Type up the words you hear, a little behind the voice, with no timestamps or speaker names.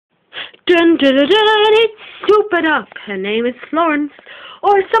Dun dun dun dun, it's super up. Her name is Florence,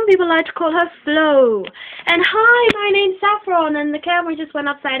 or some people like to call her Flo. And hi, my name's Saffron, and the camera just went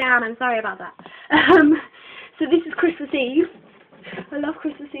upside down. I'm sorry about that. So this is Christmas Eve. I love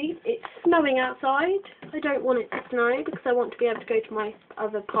Christmas Eve. It's snowing outside. I don't want it to snow because I want to be able to go to my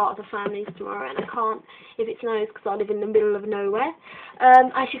other part of the family tomorrow, and I can't if it snows because I live in the middle of nowhere.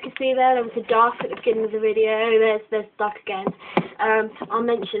 As you can see there was a duck at the beginning of the video. There's duck again. I'll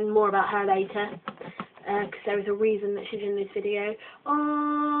mention more about her later because there is a reason that she's in this video.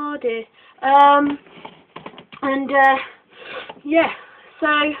 Oh dear. Yeah, so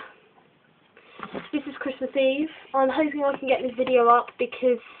this is Christmas Eve. I'm hoping I can get this video up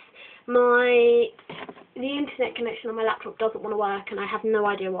because the internet connection on my laptop doesn't want to work, and I have no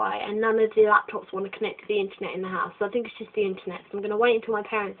idea why, and none of the laptops want to connect to the internet in the house, so I think it's just the internet. So I'm going to wait until my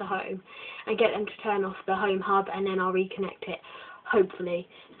parents are home and get them to turn off the home hub, and then I'll reconnect it, hopefully.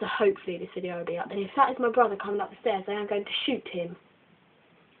 So hopefully this video will be up. And if that is my brother coming up the stairs, I am going to shoot him.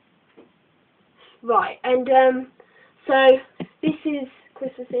 Right, and so this is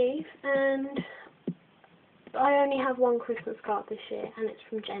Christmas Eve, and I only have one Christmas card this year, and it's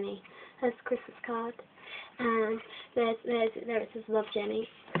from Jenny. There's the Christmas card, and there it says, love Jenny.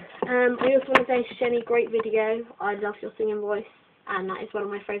 I also want to say to Jenny, great video. I love your singing voice, and that is one of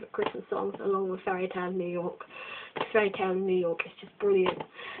my favourite Christmas songs, along with Fairy Tale in New York. Fairy Tale in New York is just brilliant.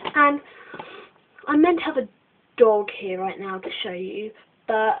 And I'm meant to have a dog here right now to show you,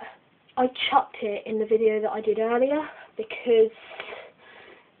 but I chucked it in the video that I did earlier because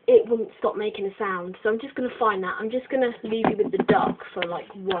it wouldn't stop making a sound. So I'm just going to find that. I'm just going to leave you with the duck for like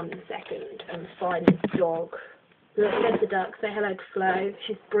 1 second and find this dog. Look, there's the duck. Say hello to Flo.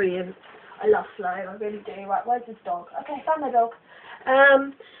 She's brilliant. I love Flo. I really do. Right, where's this dog? Okay, found my dog.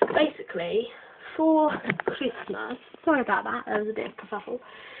 Basically, for Christmas, sorry about that. That was a bit of a kerfuffle.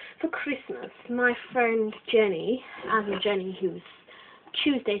 For Christmas, my friend Jenny, as in Jenny, who's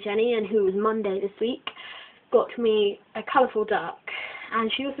Tuesday Jenny and who was Monday this week, got me a colourful duck,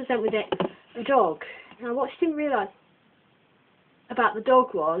 and she also sent with it a dog. Now what she didn't realise about the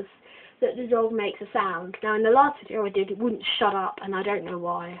dog was that the dog makes a sound. Now in the last video I did, it wouldn't shut up, and I don't know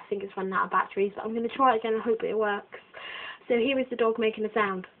why. I think it's running out of batteries, but I'm going to try it again and hope it works. So here is the dog making a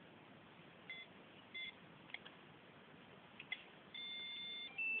sound.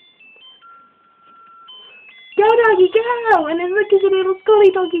 Go doggy, go! And then look, there's a little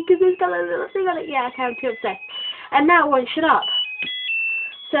scully doggy because it's got a little thing on it. Yeah, okay, I'm too obsessed. And now it won't shut up.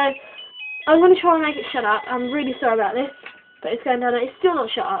 So I'm going to try and make it shut up. I'm really sorry about this, but it's going down. It's still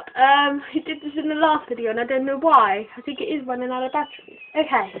not shut up. He did this in the last video, and I don't know why. I think it is running out of batteries.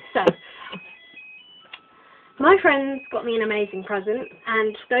 Okay, so my friends got me an amazing present,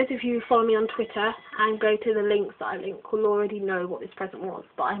 and those of you who follow me on Twitter and go to the links that I link will already know what this present was,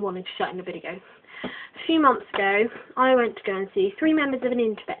 but I wanted to show it in the video. A few months ago, I went to go and see 3 members of an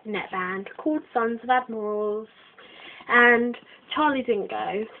internet band called Sons of Admirals, and Charlie didn't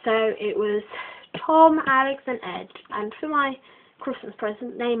go, so it was Tom, Alex and Ed, and for my Christmas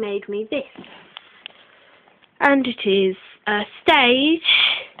present they made me this. And it is a stage,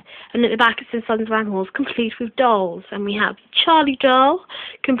 and at the back it says Sons of Admirals, complete with dolls, and we have the Charlie doll,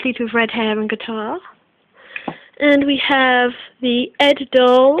 complete with red hair and guitar, and we have the Ed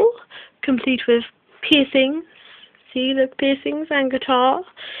doll, complete with piercings, see the piercings and guitar,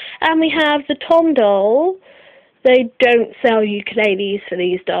 and we have the Tom doll. They don't sell ukuleles for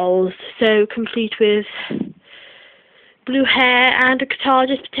these dolls, so complete with blue hair and a guitar,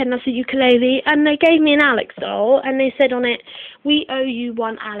 just pretend that's a ukulele. And they gave me an Alex doll, and they said on it, we owe you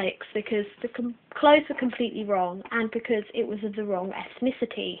one Alex, because the clothes were completely wrong, and because it was of the wrong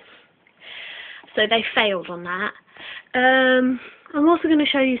ethnicity. So they failed on that. I'm also going to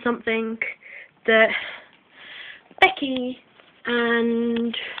show you something that Becky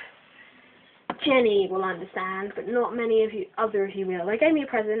and Jenny will understand, but not many of you, other of you will. They gave me a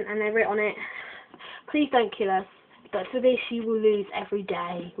present and they wrote on it, please don't kill us, but for this you will lose every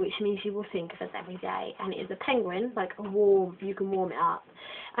day, which means you will think of us every day. And it is a penguin, like a warm, you can warm it up.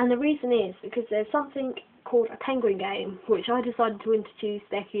 And the reason is because there's something called a penguin game, which I decided to introduce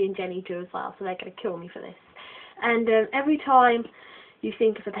Becky and Jenny to as well, so they're going to kill me for this. And every time you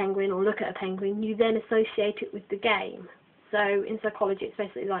think of a penguin or look at a penguin, you then associate it with the game. So in psychology it's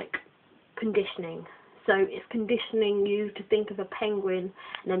basically like conditioning. So it's conditioning you to think of a penguin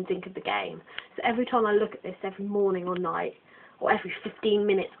and then think of the game. So every time I look at this, every morning or night, or every 15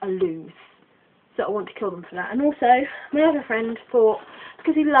 minutes, I lose. So I want to kill them for that. And also, my other friend thought,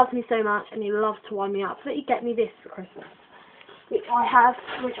 because he loves me so much and he loves to wind me up, that he'd get me this for Christmas. Which I have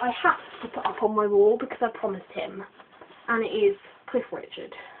to put up on my wall because I promised him. And it is Cliff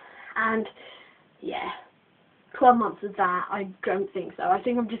Richard. And yeah, 12 months of that, I don't think so. I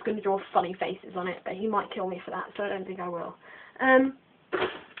think I'm just going to draw funny faces on it, but he might kill me for that, so I don't think I will.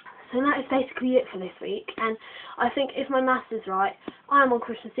 So that is basically it for this week, and I think if my maths is right, I'm on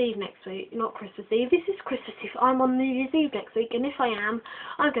Christmas Eve next week. Not Christmas Eve, this is Christmas Eve. I'm on New Year's Eve next week, and if I am,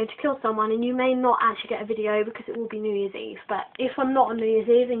 I'm going to kill someone, and you may not actually get a video because it will be New Year's Eve. But if I'm not on New Year's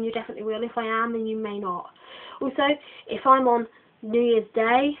Eve, then you definitely will. If I am, then you may not. Also, if I'm on New Year's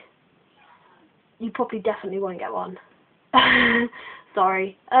Day, you probably definitely won't get one.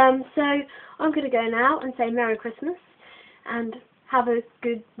 Sorry. So I'm going to go now and say Merry Christmas, and have a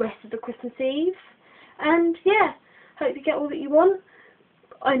good rest of the Christmas Eve. And yeah, hope you get all that you want.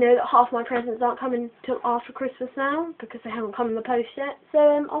 I know that half my presents aren't coming till after Christmas now, because they haven't come in the post yet. So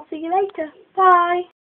I'll see you later. Bye.